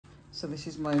So this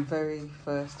is my very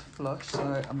first flush,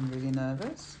 so I'm really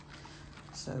nervous.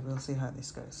 So we'll see how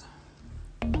this goes.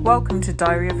 Welcome to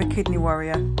Diary of a Kidney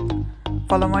Warrior.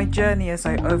 Follow my journey as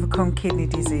I overcome kidney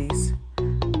disease,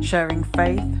 sharing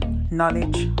faith,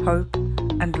 knowledge, hope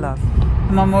and love.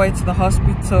 I'm on my way to the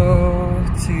hospital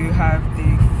to have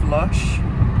the flush.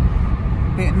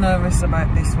 A bit nervous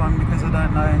about this one because I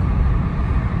don't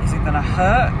know, is it gonna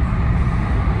hurt?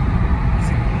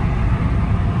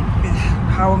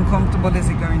 How uncomfortable is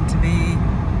it going to be?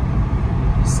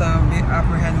 So I'm a bit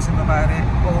apprehensive about it.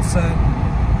 Also,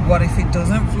 what if it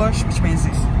doesn't flush, which means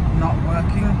it's not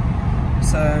working?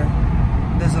 So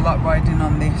there's a lot riding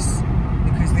on this,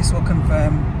 because this will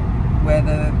confirm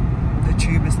whether the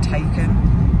tube is taken.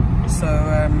 So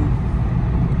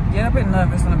yeah, a bit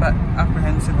nervous and a bit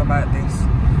apprehensive about this,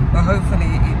 but hopefully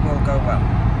it will go well.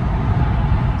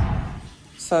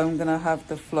 So I'm gonna have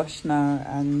the flush now,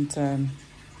 and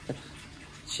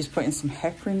she's putting some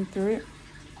heparin through it.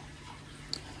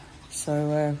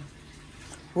 So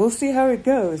we'll see how it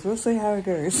goes. We'll see how it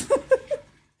goes.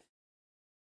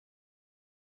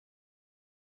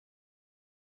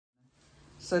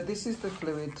 So this is the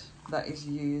fluid that is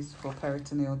used for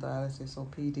peritoneal dialysis, or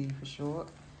PD for short.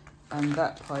 And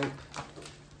that pipe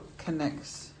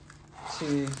connects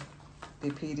to the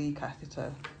PD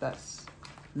catheter that's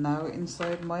now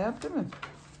inside my abdomen.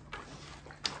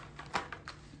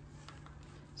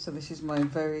 So this is my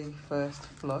very first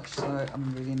flush, so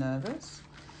I'm really nervous.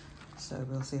 So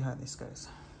we'll see how this goes.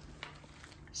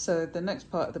 So the next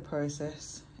part of the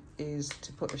process is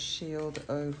to put a shield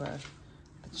over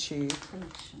the tube,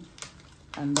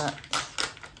 and that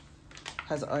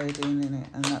has iodine in it,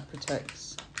 and that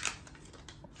protects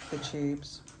the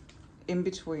tubes. In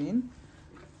between,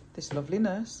 this lovely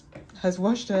nurse has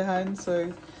washed her hands,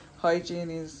 so hygiene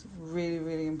is really,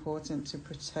 really important to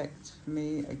protect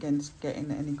me against getting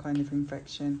any kind of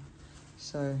infection.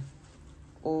 So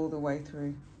all the way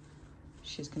through,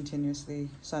 she's continuously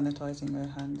sanitizing her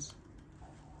hands.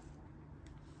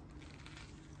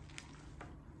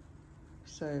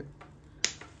 So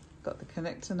got the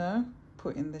connector now,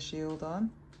 putting the shield on.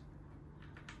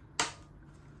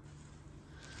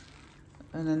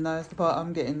 And then now's the part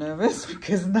I'm getting nervous,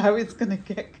 because now it's gonna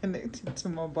get connected to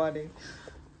my body.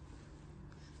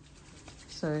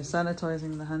 So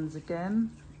sanitizing the hands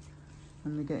again,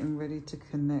 and we're getting ready to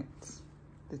connect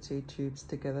the two tubes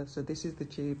together. So this is the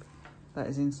tube that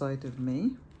is inside of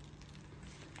me,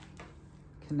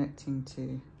 connecting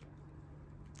to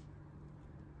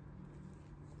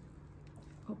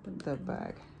the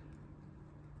bag.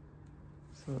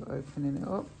 So we're opening it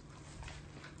up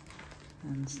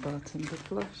and starting the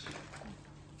flush.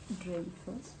 Drain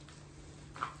first.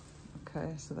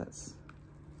 Okay, so that's...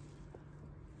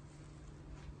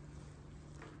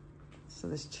 So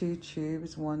there's two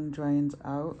tubes, one drains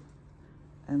out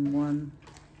and one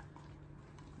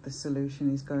the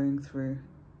solution is going through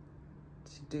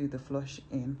to do the flush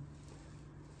in.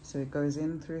 So it goes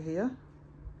in through here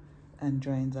and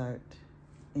drains out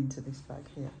into this bag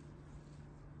here.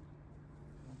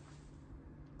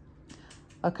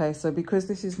 Okay, so because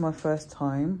this is my first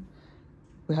time,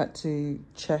 we had to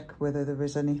check whether there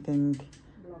was anything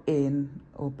in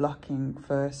or blocking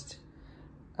first.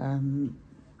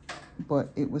 But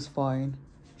it was fine.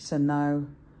 So now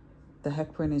the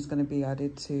heparin is going to be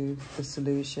added to the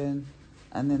solution,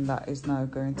 and then that is now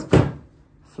going to be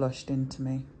flushed into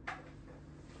me.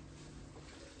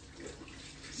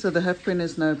 So the heparin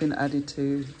has now been added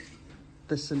to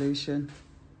the solution.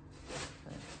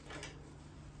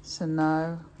 So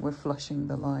now we're flushing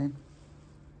the line.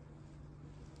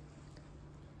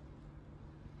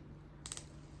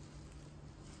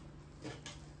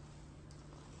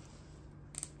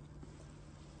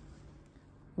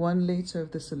 One litre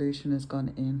of the solution has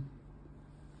gone in,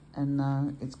 and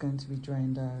now it's going to be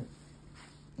drained out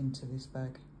into this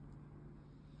bag.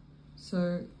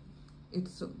 So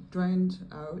it's drained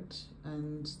out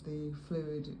and the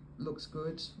fluid looks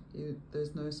good.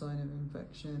 There's no sign of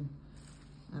infection.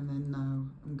 And then now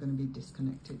I'm going to be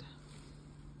disconnected.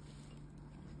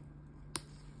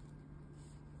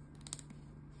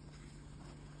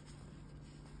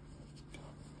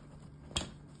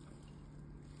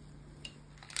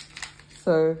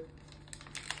 So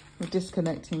we're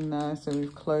disconnecting now, so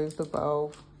we've closed the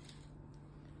valve.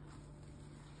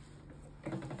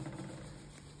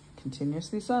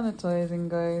 Continuously sanitizing,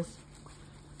 guys.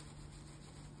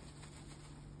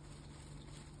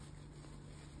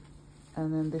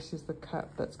 And then this is the cap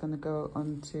that's going to go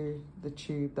onto the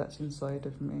tube that's inside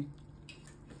of me.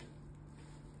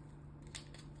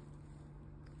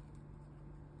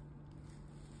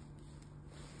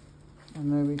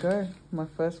 And there we go, my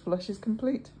first flush is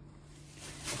complete.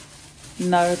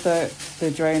 Now that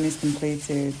the drain is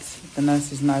completed, the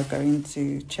nurse is now going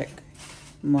to check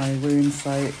my wound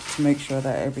site to make sure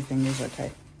that everything is okay.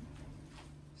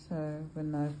 So we're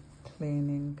now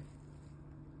cleaning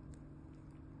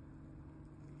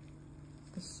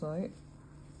the site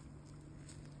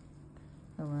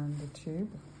around the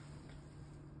tube.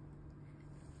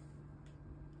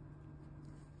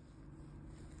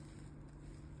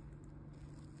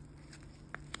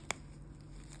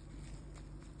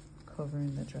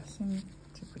 Covering the dressing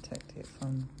to protect it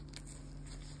from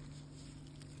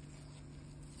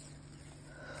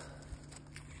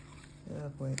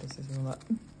boy, this is a lot.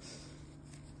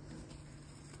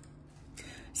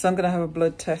 So I'm going to have a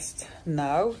blood test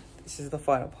now. This is the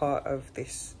final part of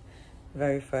this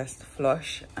very first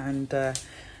flush, and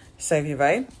save your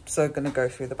vein. So I'm going to go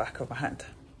through the back of my hand,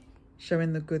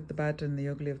 showing the good, the bad and the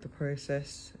ugly of the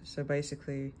process. So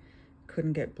basically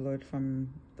couldn't get blood from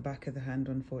the back of the hand,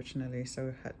 unfortunately, so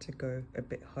we had to go a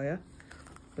bit higher,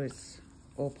 but it's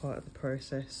all part of the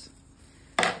process.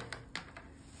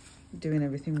 Doing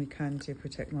everything we can to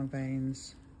protect my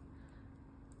veins.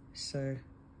 So,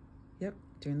 yep,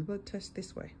 doing the blood test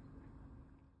this way.